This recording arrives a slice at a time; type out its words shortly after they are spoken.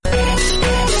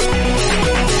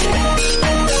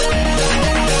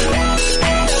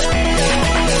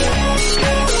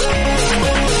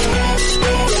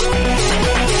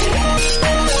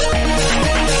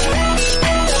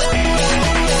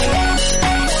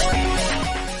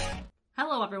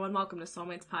everyone. Welcome to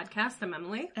Soulmates Podcast. I'm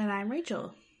Emily. And I'm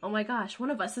Rachel. Oh my gosh, one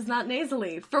of us is not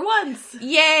nasally. For once!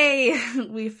 Yay!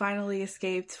 We finally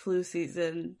escaped flu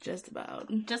season, just about.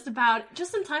 Just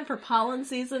in time for pollen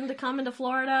season to come into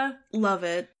Florida. Love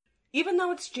it. Even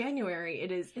though it's January,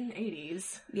 it is in the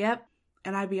 80s. Yep.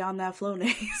 And I be on that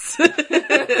Flonase.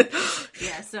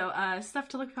 Yeah, so stuff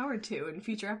to look forward to in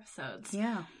future episodes.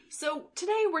 Yeah. So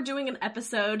today we're doing an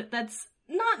episode that's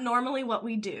not normally what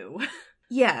we do.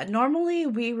 Yeah, normally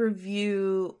we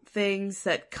review things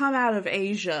that come out of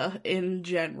Asia in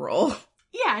general.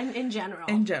 Yeah, in general.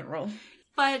 In general.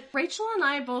 But Rachel and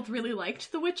I both really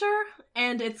liked The Witcher,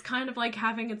 and it's kind of like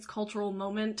having its cultural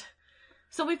moment.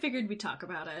 So we figured we'd talk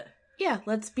about it. Yeah,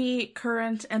 let's be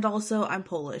current, and also I'm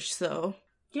Polish, so...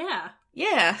 Yeah.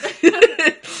 Yeah.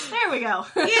 There we go.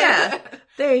 Yeah.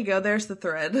 There you go, there's the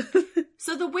thread.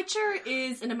 So The Witcher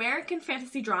is an American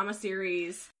fantasy drama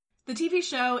series. The TV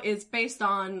show is based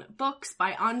on books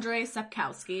by Andrzej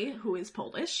Sapkowski, who is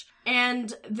Polish,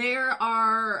 and there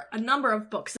are a number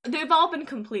of books. They've all been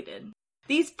completed.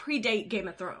 These predate Game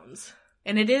of Thrones.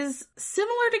 And it is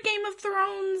similar to Game of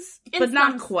Thrones, but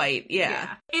not quite,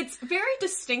 yeah. It's very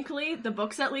distinctly, the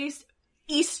books at least,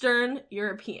 Eastern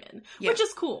European, which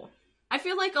is cool. I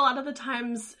feel like a lot of the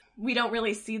times we don't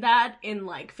really see that in,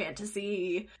 like,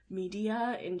 fantasy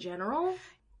media in general.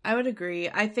 I would agree.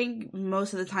 I think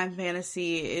most of the time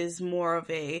fantasy is more of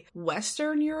a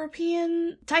Western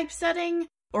European type setting,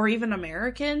 or even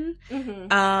American,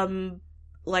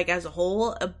 like as a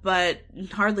whole, but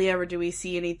hardly ever do we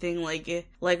see anything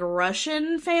like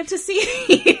Russian fantasy.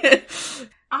 I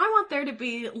want there to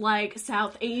be, like,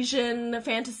 South Asian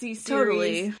fantasy series.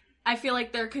 Totally. I feel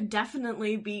like there could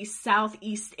definitely be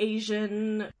Southeast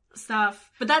Asian stuff,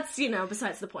 but that's,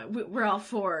 besides the point. We're all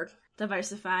for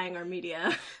diversifying our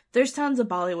media. There's tons of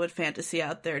Bollywood fantasy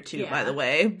out there too, by the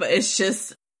way, but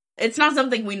it's not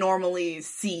something we normally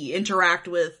interact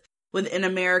with within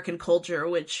American culture,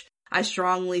 which I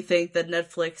strongly think that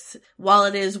Netflix, while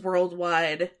it is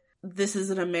worldwide, this is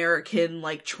an American,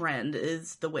 trend,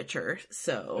 is The Witcher,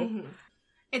 so... Mm-hmm.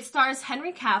 It stars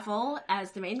Henry Cavill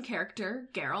as the main character,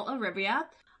 Geralt of Rivia,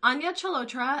 Anya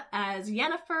Chalotra as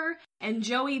Yennefer, and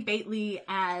Joey Bately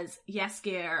as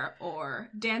Jaskier, or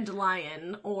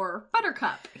Dandelion, or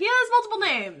Buttercup. He has multiple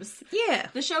names. Yeah.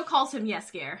 The show calls him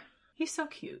Jaskier. He's so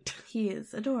cute. He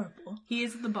is adorable. He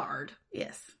is the bard.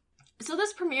 Yes. So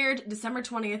this premiered December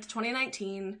 20th,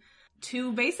 2019,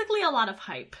 to basically a lot of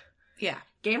hype. Yeah.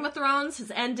 Game of Thrones has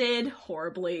ended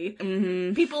horribly.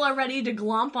 Mm-hmm. People are ready to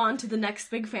glomp onto the next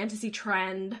big fantasy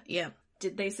trend. Yeah.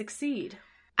 Did they succeed?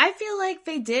 I feel like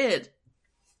they did.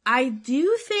 I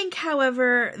do think,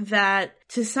 however, that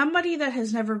to somebody that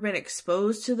has never been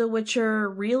exposed to The Witcher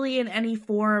really in any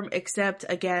form, except,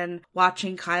 again,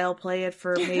 watching Kyle play it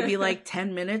for maybe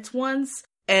 10 minutes once,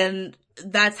 and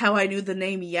that's how I knew the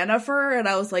name Yennefer, and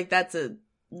I was like, that's a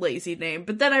lazy name.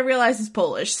 But then I realized it's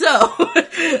Polish, so...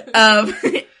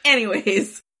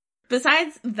 anyways...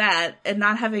 Besides that, and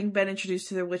not having been introduced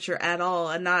to The Witcher at all,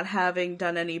 and not having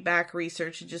done any back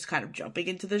research and just kind of jumping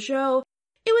into the show,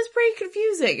 it was pretty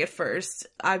confusing at first.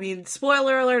 I mean,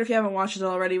 spoiler alert if you haven't watched it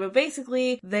already, but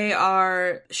basically, they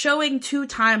are showing two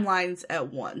timelines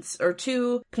at once, or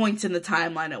 2 points in the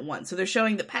timeline at once. So they're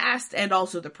showing the past and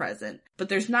also the present. But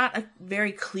there's not a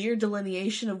very clear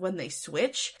delineation of when they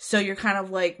switch, so you're kind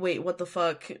of like, wait, what the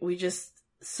fuck? We just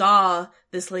saw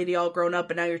this lady all grown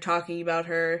up and now you're talking about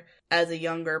her as a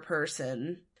younger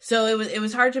person. So it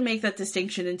was hard to make that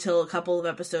distinction until a couple of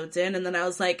episodes in, and then I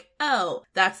was like, oh,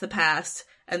 that's the past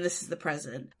and this is the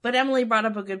present. But Emily brought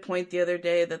up a good point the other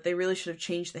day that they really should have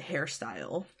changed the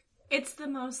hairstyle. It's the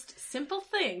most simple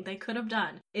thing they could have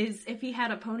done, is if he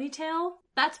had a ponytail,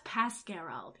 that's past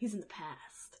Geralt. He's in the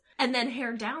past. And then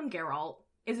hair down Geralt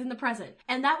is in the present.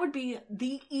 And that would be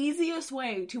the easiest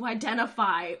way to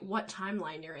identify what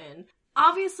timeline you're in.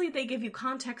 Obviously, they give you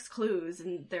context clues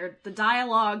and the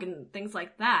dialogue and things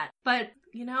like that. But,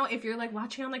 if you're,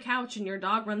 watching on the couch and your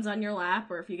dog runs on your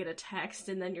lap, or if you get a text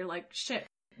and then you're like, shit,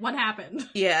 what happened?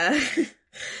 Yeah.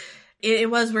 It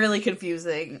was really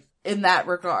confusing in that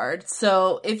regard.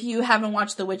 So if you haven't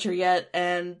watched The Witcher yet,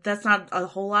 and that's not a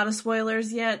whole lot of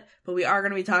spoilers yet, but we are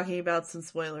going to be talking about some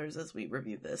spoilers as we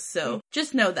review this. So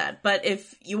just know that. But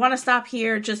if you want to stop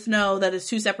here, just know that it's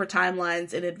 2 separate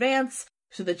timelines in advance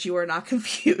so that you are not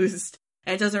confused.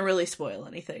 And it doesn't really spoil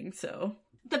anything, so.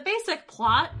 The basic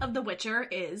plot of The Witcher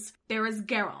is there is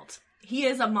Geralt. He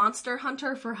is a monster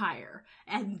hunter for hire.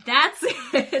 And that's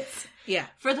it. Yeah.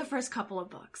 For the first couple of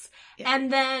books. Yeah.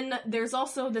 And then there's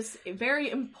also this very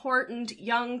important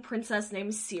young princess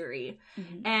named Ciri.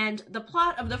 Mm-hmm. And the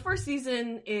plot of the first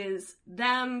season is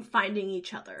them finding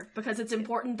each other. Because it's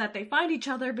important that they find each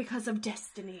other because of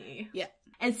destiny. Yeah.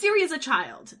 And Ciri is a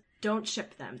child. Don't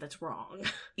ship them. That's wrong.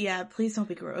 Yeah, please don't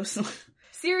be gross.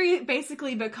 Ciri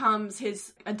basically becomes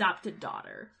his adopted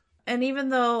daughter. And even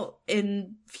though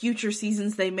in future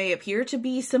seasons they may appear to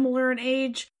be similar in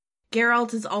age,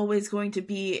 Geralt is always going to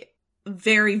be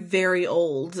very, very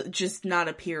old, just not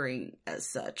appearing as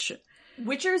such.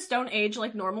 Witchers don't age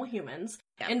like normal humans.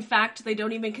 Yeah. In fact, they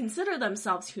don't even consider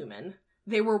themselves human.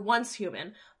 They were once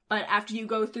human, but after you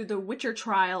go through the Witcher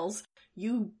trials,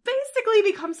 you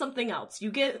basically become something else.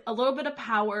 You get a little bit of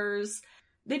powers.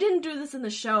 They didn't do this in the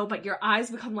show, but your eyes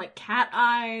become like cat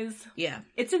eyes. Yeah.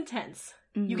 It's intense.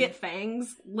 Mm-hmm. You get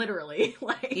fangs, literally.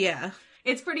 Yeah.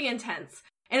 It's pretty intense.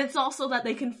 And it's also that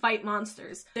they can fight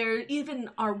monsters. There even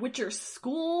are Witcher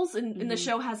schools, and the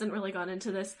show hasn't really gone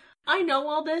into this. I know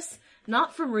all this,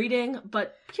 not from reading,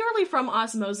 but purely from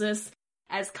osmosis,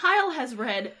 as Kyle has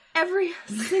read every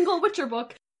single Witcher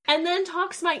book, and then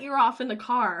talks my ear off in the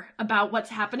car about what's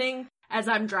happening as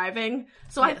I'm driving.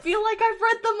 So I feel like I've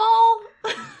read them all.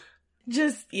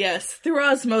 Just, yes, through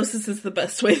osmosis is the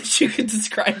best way that you could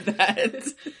describe that.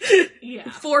 Yeah.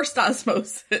 Forced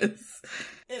osmosis.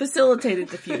 Facilitated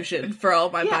diffusion for all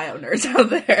my bio nerds out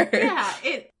there. Yeah,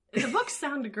 the books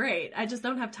sound great. I just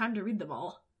don't have time to read them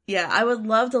all. Yeah, I would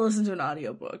love to listen to an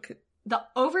audiobook. The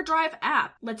Overdrive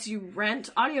app lets you rent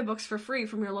audiobooks for free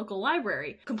from your local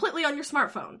library, completely on your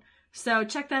smartphone. So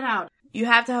check that out. You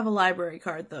have to have a library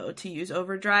card, though, to use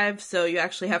Overdrive, so you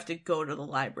actually have to go to the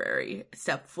library,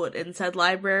 step foot in said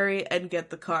library, and get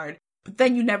the card. But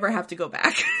then you never have to go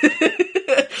back.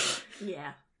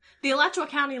 Yeah. The Alachua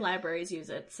County libraries use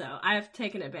it, so I've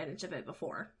taken advantage of it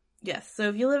before. Yes, so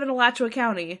if you live in Alachua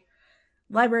County,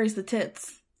 library's the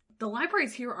tits. The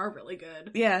libraries here are really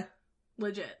good. Yeah.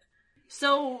 Legit.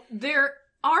 So there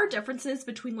are differences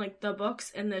between, like, the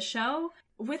books and the show.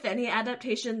 With any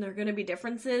adaptation, there are going to be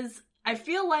differences. I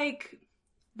feel like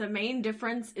the main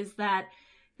difference is that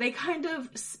they kind of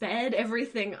sped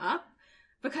everything up.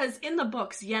 Because in the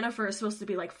books, Yennefer is supposed to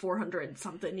be like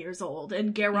 400-something years old,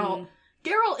 and Geralt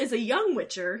is a young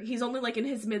Witcher. He's only like in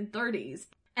his mid-30s.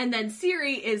 And then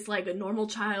Ciri is like a normal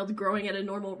child growing at a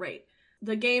normal rate.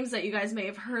 The games that you guys may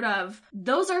have heard of,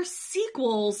 those are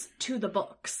sequels to the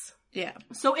books. Yeah.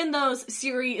 So in those,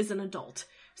 Ciri is an adult.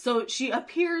 So she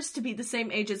appears to be the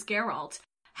same age as Geralt.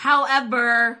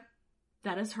 However,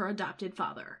 that is her adopted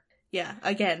father. Yeah,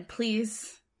 again,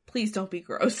 please don't be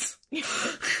gross.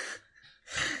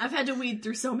 I've had to weed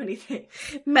through so many things.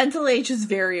 Mental age is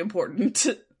very important.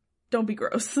 Don't be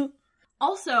gross.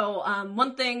 Also,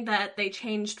 one thing that they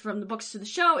changed from the books to the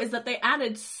show is that they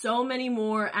added so many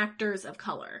more actors of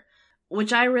color.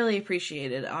 Which I really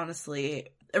appreciated, honestly.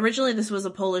 Originally, this was a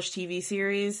Polish TV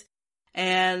series,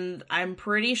 and I'm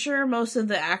pretty sure most of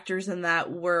the actors in that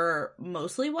were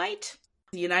mostly white.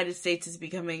 The United States is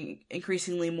becoming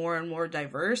increasingly more and more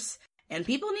diverse, and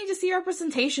people need to see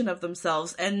representation of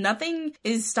themselves, and nothing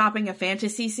is stopping a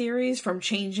fantasy series from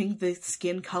changing the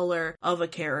skin color of a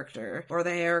character, or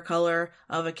the hair color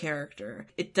of a character.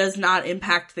 It does not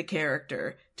impact the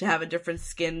character to have a different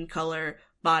skin color,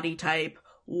 body type,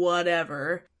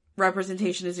 whatever.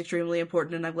 Representation is extremely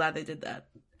important, and I'm glad they did that.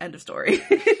 End of story.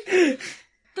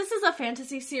 This is a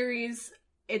fantasy series.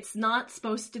 It's not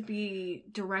supposed to be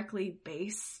directly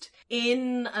based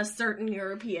in a certain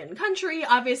European country.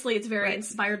 Obviously, it's very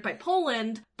inspired by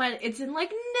Poland, but it's in,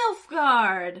 like,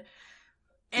 Nilfgaard.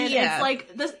 And it's like,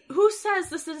 who says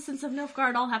the citizens of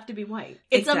Nilfgaard all have to be white?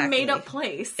 It's a made-up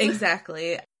place.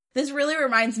 Exactly. This really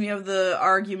reminds me of the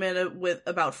argument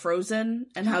about Frozen,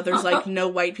 and how there's, like, no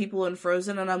white people in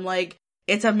Frozen, and I'm like,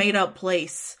 it's a made-up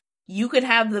place. You could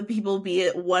have the people be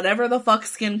whatever the fuck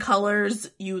skin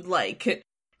colors you'd like.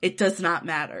 It does not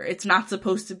matter. It's not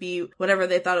supposed to be whatever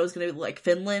they thought it was going to be, like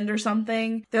Finland or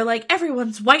something. They're like,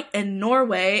 everyone's white in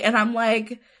Norway, and I'm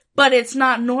like, but it's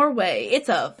not Norway. It's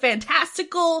a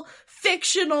fantastical,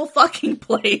 fictional fucking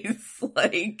place.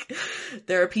 Like,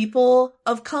 there are people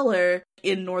of color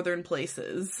in northern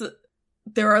places.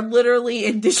 There are literally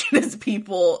indigenous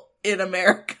people in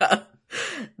America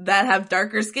that have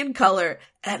darker skin color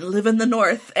and live in the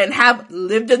north and have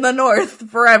lived in the north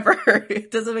forever.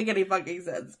 It doesn't make any fucking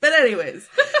sense. But anyways,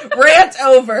 rant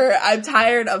over. I'm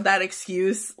tired of that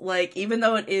excuse. Like, even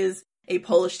though it is a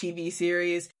Polish TV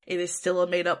series, it is still a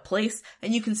made up place,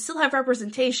 and you can still have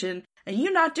representation, and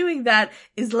you not doing that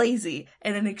is lazy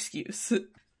and an excuse.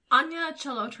 Anya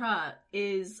Chalotra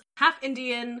is half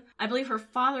Indian. I believe her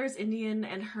father is Indian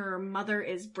and her mother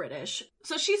is British.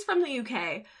 So she's from the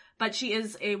UK, but she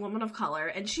is a woman of color,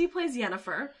 and she plays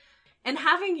Yennefer. And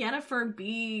having Yennefer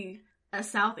be a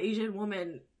South Asian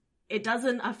woman, it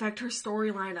doesn't affect her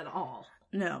storyline at all.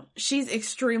 No, she's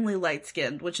extremely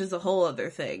light-skinned, which is a whole other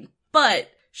thing.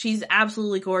 But she's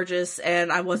absolutely gorgeous,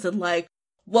 and I wasn't like,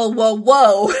 whoa, whoa,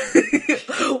 whoa,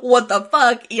 what the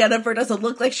fuck? Yennefer doesn't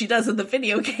look like she does in the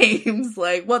video games.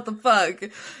 Like, what the fuck?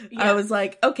 Yeah. I was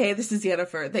like, okay, this is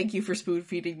Yennefer. Thank you for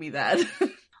spoon-feeding me that.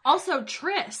 Also,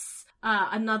 Triss,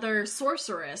 another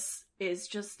sorceress, is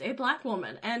just a black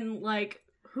woman, and, like,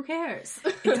 who cares?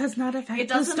 It does not affect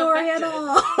the story at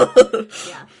all.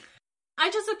 Yeah. I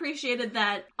just appreciated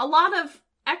that a lot of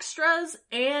extras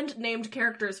and named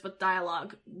characters with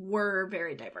dialogue were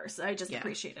very diverse. I just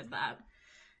appreciated that.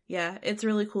 Yeah, it's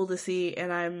really cool to see,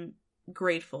 and I'm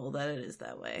grateful that it is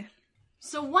that way.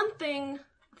 So one thing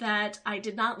that I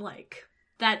did not like,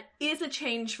 that is a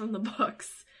change from the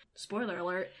books, spoiler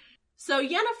alert. So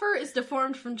Yennefer is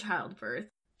deformed from childbirth.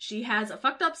 She has a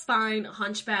fucked up spine, a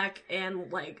hunchback,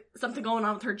 and, like, something going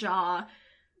on with her jaw.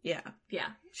 Yeah. Yeah.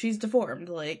 She's deformed,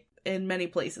 like, in many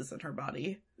places in her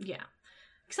body. Yeah.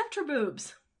 Except her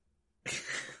boobs.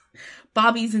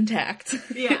 Bobby's intact.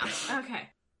 Yeah, okay.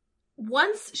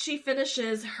 Once she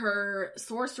finishes her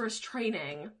sorceress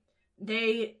training,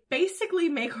 they basically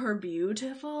make her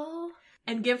beautiful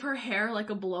and give her hair like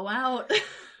a blowout.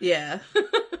 Yeah.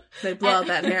 They blow out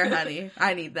that hair, honey.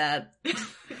 I need that.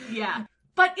 Yeah.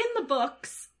 But in the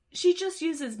books, she just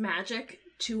uses magic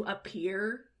to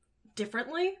appear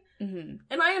differently. Mm-hmm.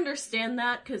 And I understand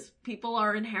that because people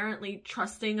are inherently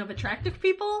trusting of attractive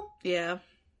people. Yeah.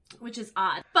 Which is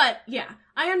odd. But yeah,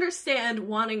 I understand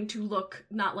wanting to look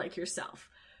not like yourself.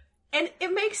 And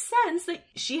it makes sense that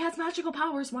she has magical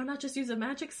powers. Why not just use a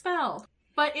magic spell?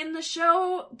 But in the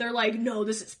show, they're like, no,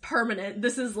 this is permanent.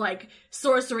 This is like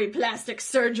sorcery plastic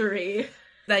surgery.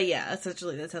 Yeah,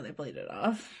 essentially that's how they played it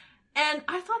off. And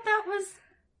I thought that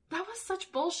was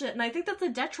such bullshit. And I think that's a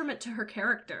detriment to her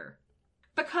character.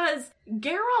 Because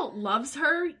Geralt loves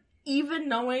her, even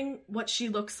knowing what she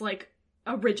looks like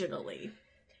originally.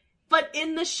 But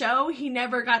in the show, he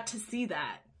never got to see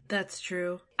that. That's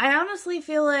true. I honestly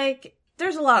feel like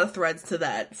there's a lot of threads to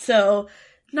that. So,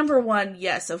 number one,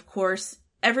 yes, of course,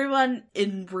 everyone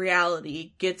in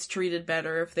reality gets treated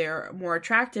better if they're more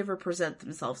attractive or present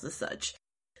themselves as such.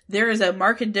 There is a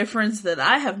marked difference that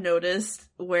I have noticed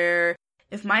where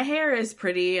if my hair is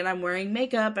pretty and I'm wearing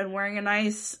makeup and wearing a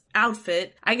nice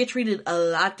outfit, I get treated a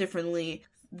lot differently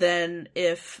than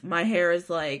if my hair is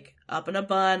like up in a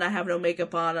bun, I have no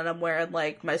makeup on, and I'm wearing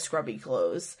like my scrubby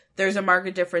clothes. There's a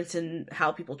marked difference in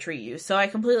how people treat you, so I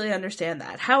completely understand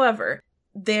that. However,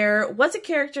 there was a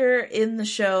character in the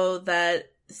show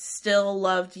that still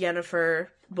loved Yennefer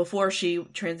before she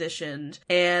transitioned,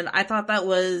 and I thought that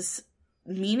was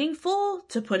meaningful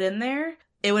to put in there.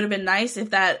 It would have been nice if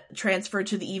that transferred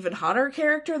to the even hotter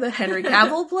character that Henry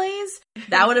Cavill plays.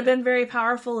 That would have been very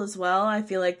powerful as well. I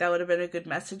feel like that would have been a good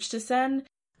message to send.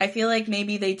 I feel like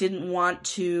maybe they didn't want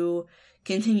to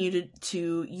continue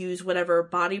to use whatever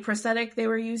body prosthetic they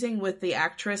were using with the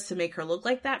actress to make her look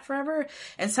like that forever.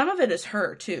 And some of it is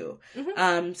her, too.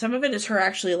 Mm-hmm. Some of it is her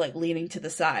actually, like, leaning to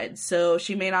the side. So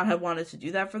she may not have wanted to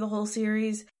do that for the whole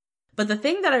series. But the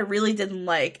thing that I really didn't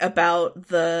like about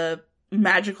the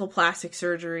magical plastic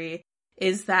surgery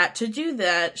is that to do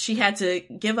that, she had to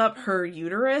give up her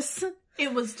uterus.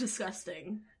 It was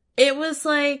disgusting. It was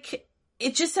like,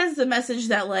 it just sends the message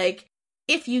that, like,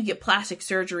 if you get plastic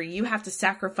surgery, you have to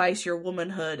sacrifice your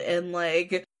womanhood and,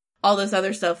 like, all this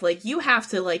other stuff. Like, you have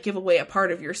to, like, give away a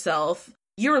part of yourself.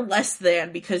 You're less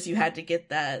than because you had to get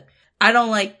that. I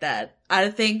don't like that. I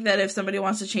think that if somebody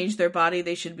wants to change their body,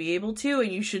 they should be able to,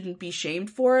 and you shouldn't be shamed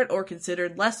for it or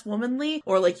considered less womanly,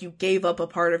 or like you gave up a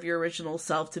part of your original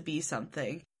self to be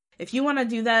something. If you want to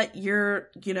do that, you're,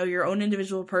 your own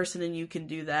individual person and you can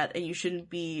do that, and you shouldn't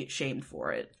be shamed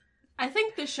for it. I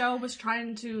think the show was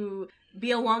trying to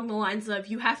be along the lines of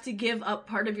you have to give up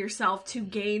part of yourself to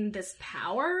gain this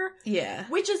power. Yeah.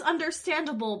 Which is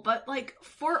understandable, but, like,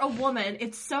 for a woman,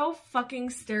 it's so fucking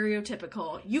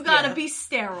stereotypical. You gotta be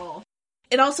sterile.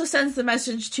 It also sends the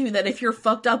message, too, that if you're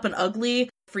fucked up and ugly,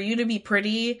 for you to be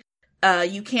pretty,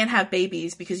 you can't have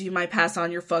babies because you might pass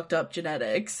on your fucked up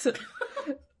genetics.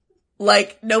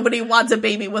 Like, nobody wants a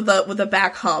baby with a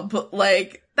back hump.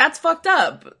 Like, that's fucked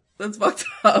up. That's fucked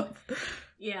up.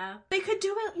 Yeah. They could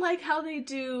do it like how they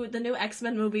do the new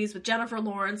X-Men movies with Jennifer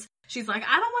Lawrence. She's like,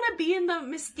 I don't want to be in the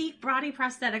Mystique body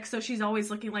prosthetic, so she's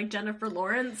always looking like Jennifer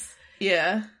Lawrence.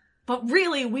 Yeah. But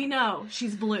really, we know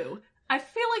she's blue. I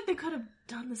feel like they could have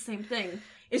done the same thing.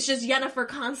 It's just Yennefer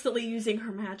constantly using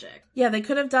her magic. Yeah, they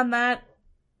could have done that.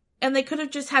 And they could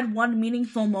have just had one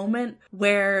meaningful moment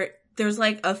where there's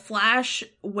like a flash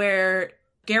where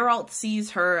Geralt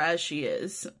sees her as she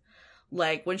is.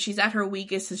 Like, when she's at her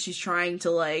weakest and she's trying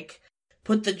to, like,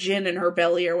 put the gin in her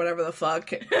belly or whatever the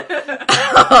fuck.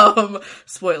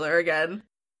 Spoiler again.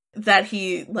 That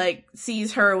he, like,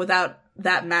 sees her without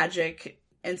that magic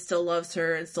and still loves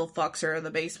her and still fucks her in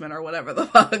the basement or whatever the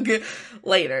fuck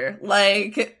later.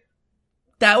 Like,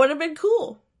 that would have been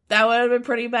cool. That would have been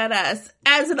pretty badass.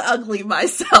 As an ugly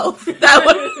myself,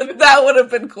 that would have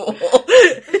been cool.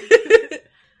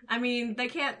 I mean, they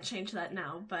can't change that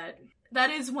now, but that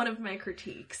is one of my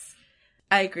critiques.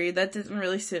 I agree. That didn't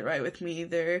really sit right with me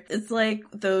either. It's like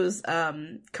those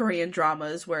Korean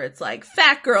dramas where it's like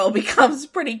fat girl becomes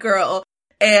pretty girl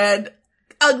and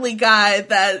ugly guy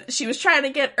that she was trying to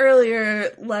get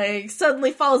earlier, like,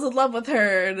 suddenly falls in love with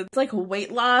her, and it's like a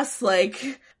weight loss,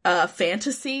 like,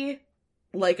 fantasy.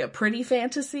 Like a pretty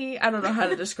fantasy. I don't know how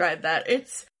to describe that.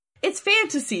 It's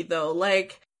fantasy though.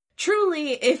 Like,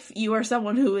 truly, if you are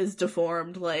someone who is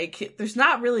deformed, like, there's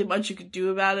not really much you could do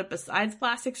about it besides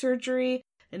plastic surgery.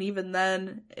 And even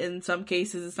then, in some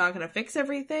cases, it's not going to fix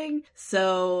everything.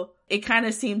 So it kind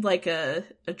of seemed like a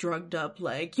drugged up,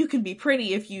 like, you can be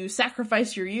pretty if you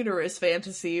sacrifice your uterus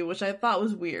fantasy, which I thought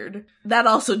was weird. That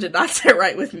also did not sit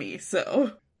right with me,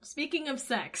 so. Speaking of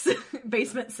sex,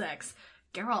 basement sex,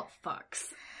 Geralt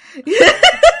fucks.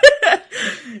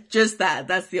 Just that.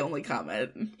 That's the only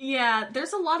comment. Yeah,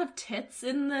 there's a lot of tits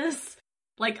in this.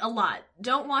 Like, a lot.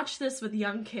 Don't watch this with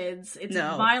young kids. It's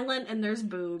violent and there's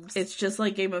boobs. It's just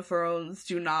like Game of Thrones.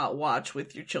 Do not watch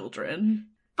with your children.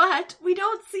 But we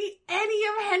don't see any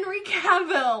of Henry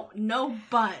Cavill. No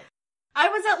butt. I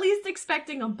was at least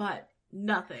expecting a butt.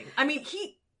 Nothing. I mean,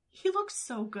 he looks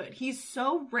so good. He's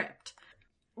so ripped.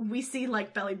 We see,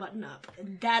 like, belly button up,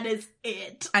 and that is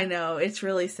it. I know, it's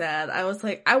really sad. I was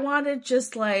like, I wanted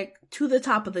just, like, to the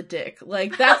top of the dick.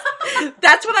 Like, that's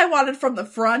what I wanted from the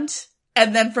front,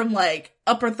 and then from, like,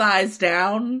 upper thighs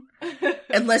down.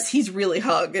 Unless he's really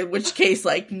hung, in which case,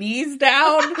 like, knees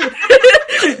down.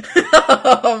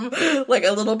 Like,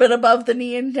 a little bit above the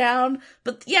knee and down.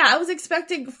 But, yeah, I was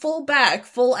expecting full back,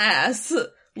 full ass.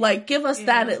 Like, give us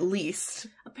that at least.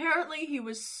 Apparently, he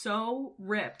was so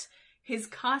ripped. His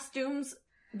costumes,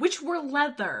 which were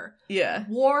leather,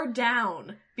 wore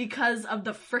down because of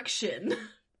the friction.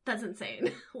 That's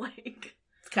insane. Like,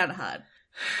 it's kind of hot.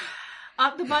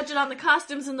 Up the budget on the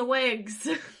costumes and the wigs.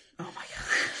 Oh my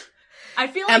god. I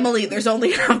feel like Emily, there's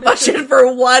only enough budget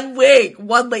for one wig,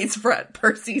 one lace front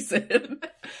per season.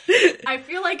 I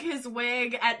feel like his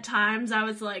wig, at times, I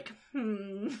was like,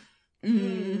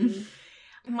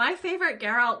 My favorite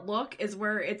Geralt look is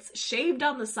where it's shaved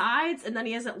on the sides, and then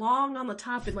he has it long on the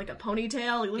top in, like, a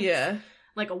ponytail. He looks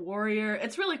like a warrior.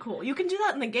 It's really cool. You can do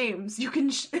that in the games. You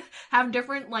can have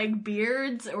different, like,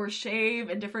 beards or shave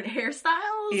and different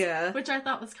hairstyles. Yeah. Which I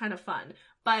thought was kind of fun.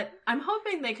 But I'm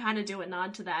hoping they kind of do a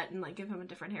nod to that and, like, give him a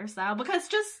different hairstyle. Because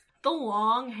just the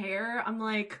long hair, I'm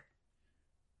like,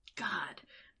 God,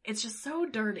 it's just so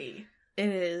dirty. It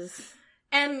is.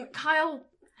 And Kyle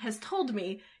has told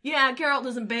me, yeah, Geralt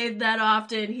doesn't bathe that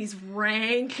often, he's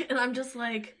rank, and I'm just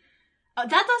like, that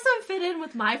doesn't fit in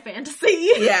with my fantasy.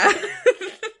 Yeah.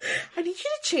 I need you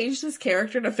to change this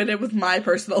character to fit in with my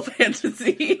personal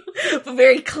fantasy. A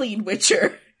very clean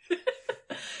Witcher.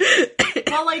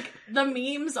 Well, like, the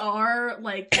memes are,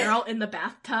 like, Geralt in the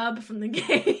bathtub from the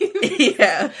game.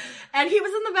 Yeah. And he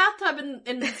was in the bathtub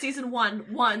in season 1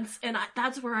 once, and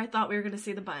that's where I thought we were going to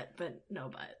see the butt, but no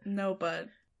butt. No butt.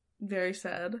 Very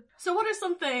sad. So what are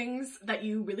some things that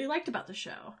you really liked about the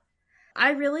show? I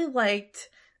really liked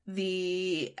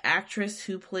the actress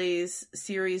who plays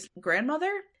Ciri's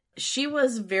grandmother. She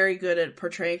was very good at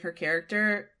portraying her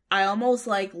character. I almost,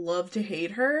 like, love to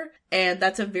hate her, and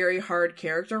that's a very hard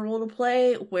character role to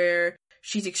play, where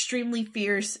she's extremely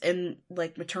fierce and,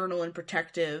 like, maternal and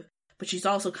protective, but she's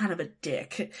also kind of a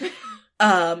dick.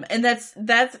 And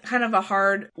that's kind of a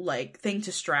hard, like, thing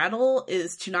to straddle,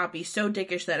 is to not be so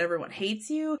dickish that everyone hates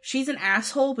you. She's an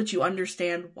asshole, but you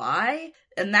understand why,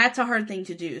 and that's a hard thing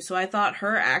to do. So I thought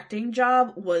her acting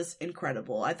job was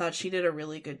incredible. I thought she did a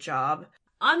really good job.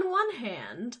 On one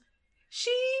hand,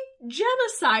 she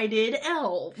genocided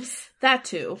elves. That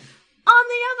too. On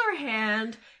the other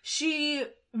hand, she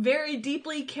very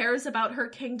deeply cares about her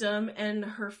kingdom and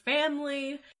her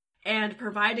family and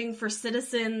providing for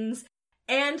citizens,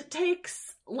 and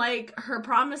takes, like, her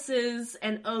promises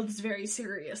and oaths very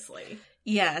seriously.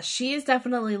 Yeah, she is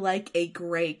definitely, like, a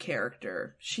gray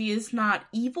character. She is not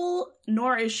evil,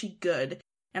 nor is she good.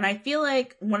 And I feel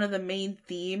like one of the main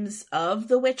themes of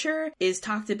The Witcher is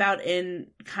talked about in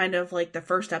kind of like the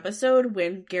first episode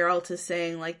when Geralt is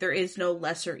saying like there is no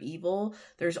lesser evil,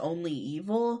 there's only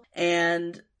evil.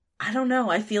 And I don't know,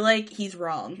 I feel like he's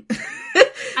wrong.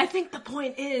 I think the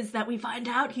point is that we find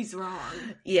out he's wrong.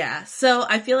 Yeah, so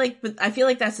I feel like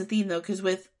that's the theme though, because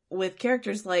with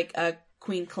characters like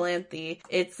Queen Calanthe,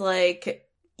 it's like,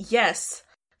 yes,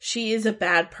 she is a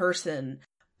bad person,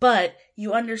 but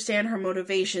you understand her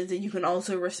motivations and you can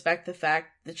also respect the fact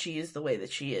that she is the way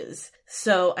that she is.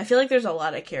 So I feel like there's a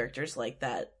lot of characters like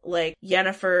that. Like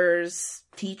Yennefer's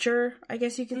teacher, I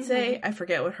guess you could say. I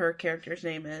forget what her character's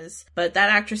name is. But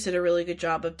that actress did a really good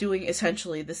job of doing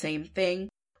essentially the same thing,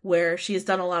 where she has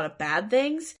done a lot of bad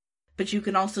things, but you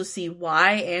can also see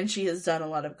why, and she has done a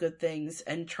lot of good things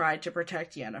and tried to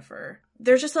protect Yennefer.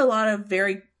 There's just a lot of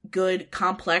very good,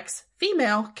 complex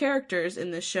female characters in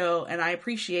this show, and I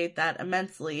appreciate that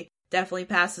immensely. Definitely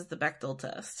passes the Bechdel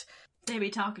test. They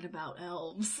be talking about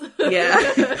elves. Yeah.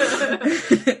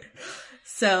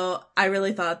 So I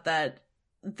really thought that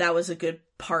was a good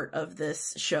part of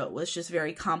this show, was just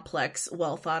very complex,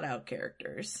 well thought out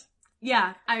characters.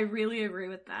 Yeah, I really agree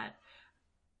with that.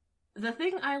 The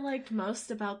thing I liked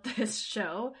most about this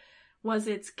show was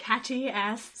its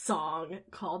catchy-ass song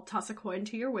called Toss a Coin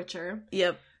to Your Witcher.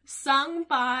 Yep. Sung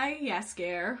by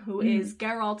Jaskier, who is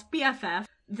Geralt's BFF,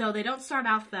 though they don't start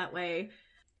off that way.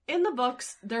 In the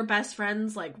books, they're best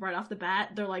friends, like, right off the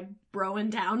bat. They're, like,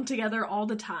 broing down together all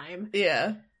the time.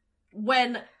 Yeah.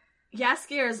 When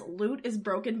Jaskier's lute is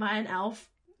broken by an elf,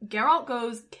 Geralt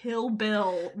goes Kill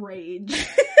Bill rage.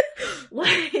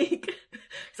 Like,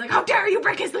 he's like, how dare you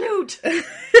break his lute!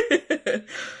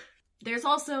 There's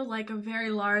also, like, a very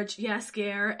large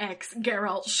Jaskier x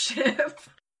Geralt ship.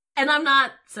 And I'm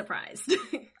not surprised.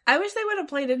 I wish they would have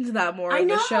played into that more in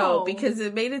the show, because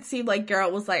it made it seem like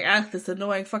Geralt was like, this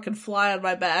annoying fucking fly on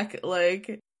my back,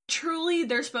 like... Truly,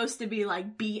 they're supposed to be,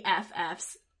 like,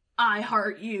 BFFs. I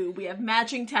heart you. We have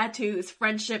matching tattoos,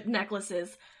 friendship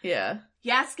necklaces. Yeah.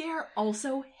 Jaskier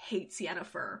also hates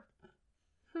Yennefer.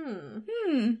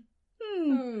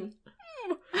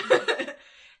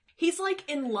 He's, like,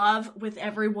 in love with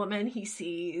every woman he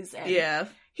sees. And yeah.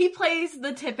 He plays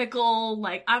the typical,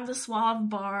 like, I'm the suave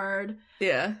bard.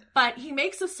 Yeah. But he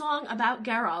makes a song about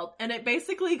Geralt, and it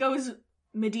basically goes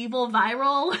medieval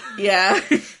viral. Yeah.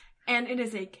 And it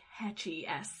is a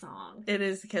catchy-ass song. It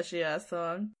is a catchy-ass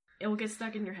song. It will get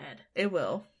stuck in your head. It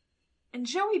will. And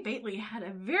Joey Bately had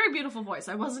a very beautiful voice.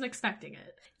 I wasn't expecting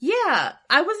it. Yeah,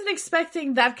 I wasn't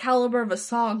expecting that caliber of a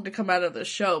song to come out of the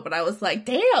show, but I was like,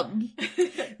 damn,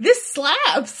 this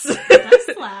slaps. It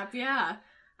does slap, yeah.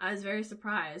 I was very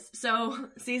surprised. So,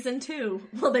 season 2,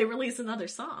 will they release another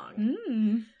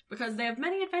song? Because they have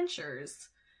many adventures.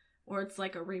 Or it's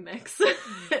like a remix.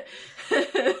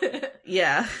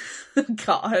 Yeah.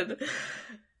 God.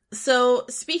 So,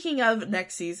 speaking of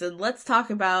next season, let's talk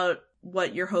about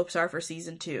what your hopes are for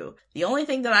season 2. The only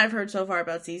thing that I've heard so far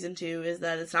about season 2 is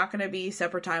that it's not going to be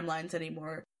separate timelines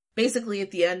anymore. Basically,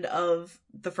 at the end of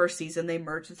the first season, they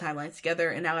merged the timelines together,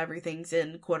 and now everything's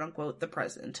in, quote-unquote, the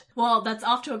present. Well, that's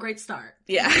off to a great start.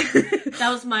 Yeah. That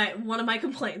was one of my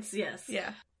complaints, yes.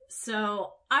 Yeah.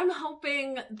 So, I'm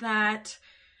hoping that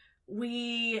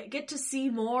we get to see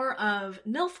more of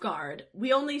Nilfgaard.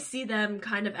 We only see them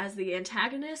kind of as the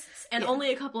antagonists, and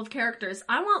only a couple of characters.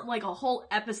 I want, like, a whole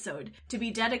episode to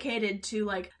be dedicated to,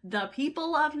 like, the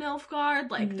people of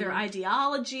Nilfgaard, like, their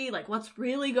ideology, like, what's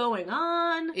really going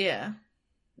on. Yeah.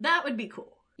 That would be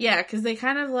cool. Yeah, because they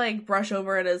kind of, like, brush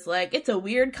over it as, like, it's a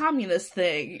weird communist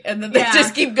thing. And then they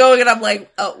just keep going, and I'm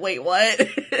like, oh, wait, what?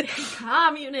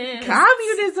 Communism!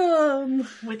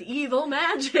 With evil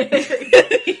magic!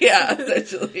 Yeah,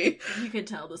 essentially. You could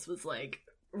tell this was, like,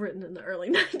 written in the early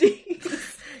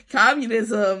 90s.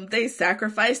 Communism! They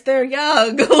sacrifice their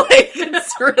young! Like,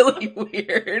 it's really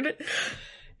weird.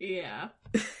 Yeah.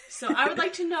 So I would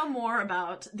like to know more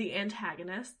about the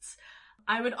antagonists.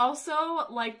 I would also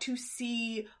like to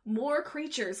see more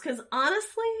creatures, because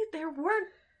honestly, there weren't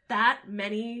that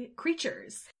many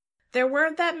creatures. There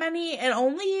weren't that many, and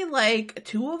only, like,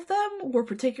 2 of them were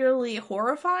particularly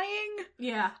horrifying.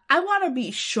 Yeah. I want to be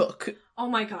shook. Oh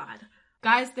my god.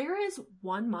 Guys, there is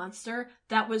one monster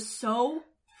that was so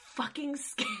fucking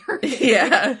scary.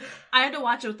 Yeah. I had to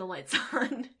watch it with the lights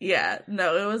on. Yeah,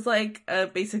 no, it was, like,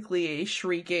 basically a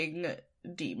shrieking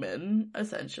demon,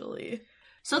 essentially.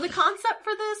 So the concept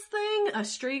for this thing, a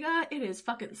Striga, it is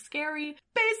fucking scary.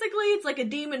 Basically, it's like a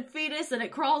demon fetus and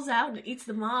it crawls out and eats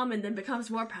the mom and then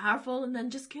becomes more powerful and then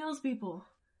just kills people.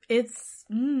 It's...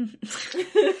 And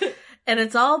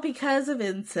it's all because of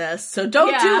incest, so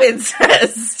don't do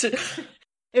incest!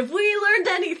 If we learned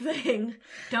anything,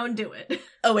 don't do it.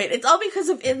 Oh wait, it's all because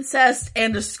of incest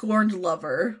and a scorned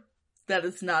lover. That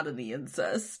is not any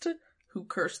incest. Who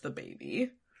cursed the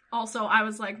baby. Also, I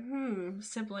was like,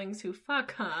 siblings who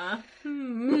fuck, huh?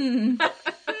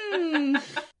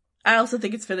 I also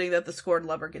think it's fitting that the scorned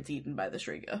lover gets eaten by the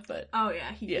Striga, but... Oh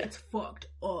yeah, he gets fucked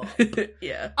up.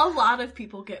 Yeah. A lot of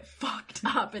people get fucked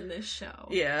up in this show.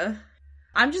 Yeah.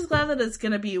 I'm just glad that it's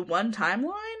gonna be one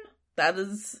timeline. That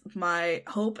is my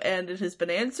hope, and it has been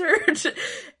answered.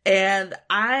 And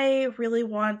I really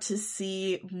want to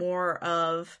see more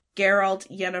of Geralt,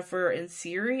 Yennefer, and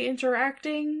Ciri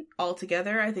interacting all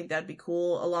together. I think that'd be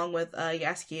cool, along with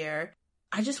Jaskier.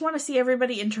 I just want to see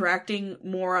everybody interacting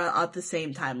more at the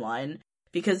same timeline.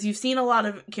 Because you've seen a lot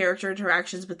of character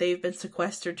interactions, but they've been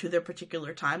sequestered to their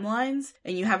particular timelines,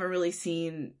 and you haven't really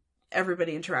seen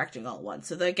everybody interacting all at once.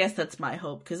 So I guess that's my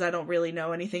hope, because I don't really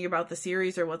know anything about the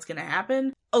series or what's going to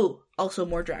happen. Oh, also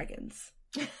more dragons.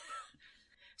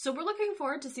 So we're looking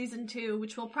forward to season 2,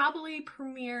 which will probably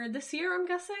premiere this year, I'm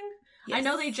guessing? Yes. I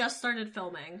know they just started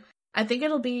filming. I think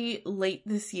it'll be late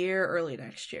this year, early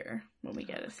next year, when we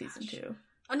get a season 2.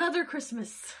 Another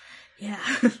Christmas. Yeah.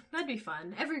 That'd be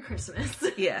fun. Every Christmas.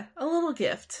 Yeah, a little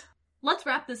gift. Let's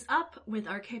wrap this up with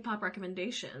our K-pop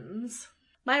recommendations.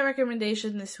 My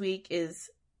recommendation this week is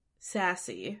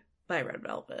Sassy by Red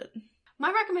Velvet.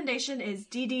 My recommendation is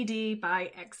DDD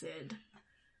by Exid.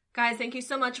 Guys, thank you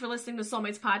so much for listening to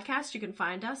Soulmates Podcast. You can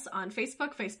find us on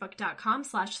Facebook,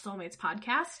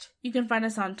 facebook.com/soulmatespodcast. You can find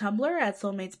us on Tumblr at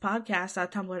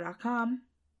soulmatespodcast.tumblr.com.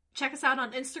 Check us out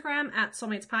on Instagram at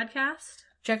Soulmates Podcast.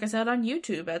 Check us out on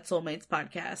YouTube at Soulmates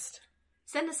Podcast.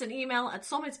 Send us an email at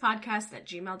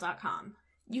soulmatespodcast@gmail.com.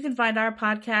 You can find our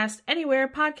podcast anywhere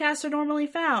podcasts are normally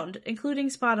found, including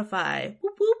Spotify.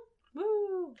 Whoop whoop.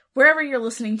 Woo. Wherever you're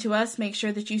listening to us, make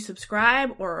sure that you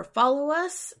subscribe or follow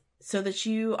us so that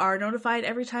you are notified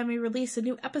every time we release a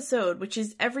new episode, which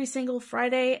is every single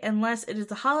Friday unless it is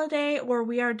a holiday or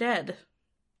we are dead.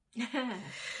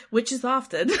 Which is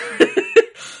often.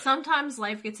 Sometimes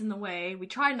life gets in the way. We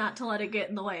try not to let it get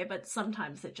in the way, but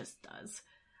sometimes it just does.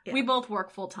 Yeah. We both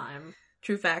work full time.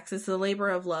 True facts. It's a labor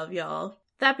of love, y'all.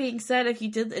 That being said, if you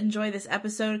did enjoy this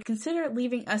episode, consider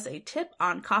leaving us a tip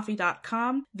on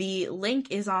Ko-fi.com. The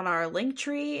link is on our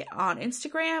Linktree on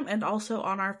Instagram and also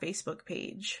on our Facebook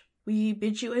page. We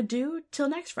bid you adieu till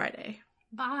next Friday.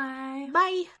 Bye.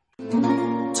 Bye.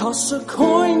 Toss a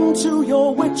coin to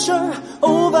your witcher,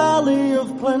 O Valley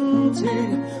of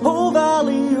Plenty, O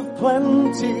Valley of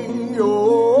Plenty,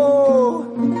 oh.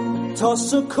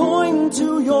 Toss a coin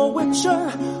to your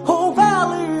witcher, O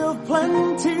Valley of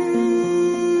Plenty.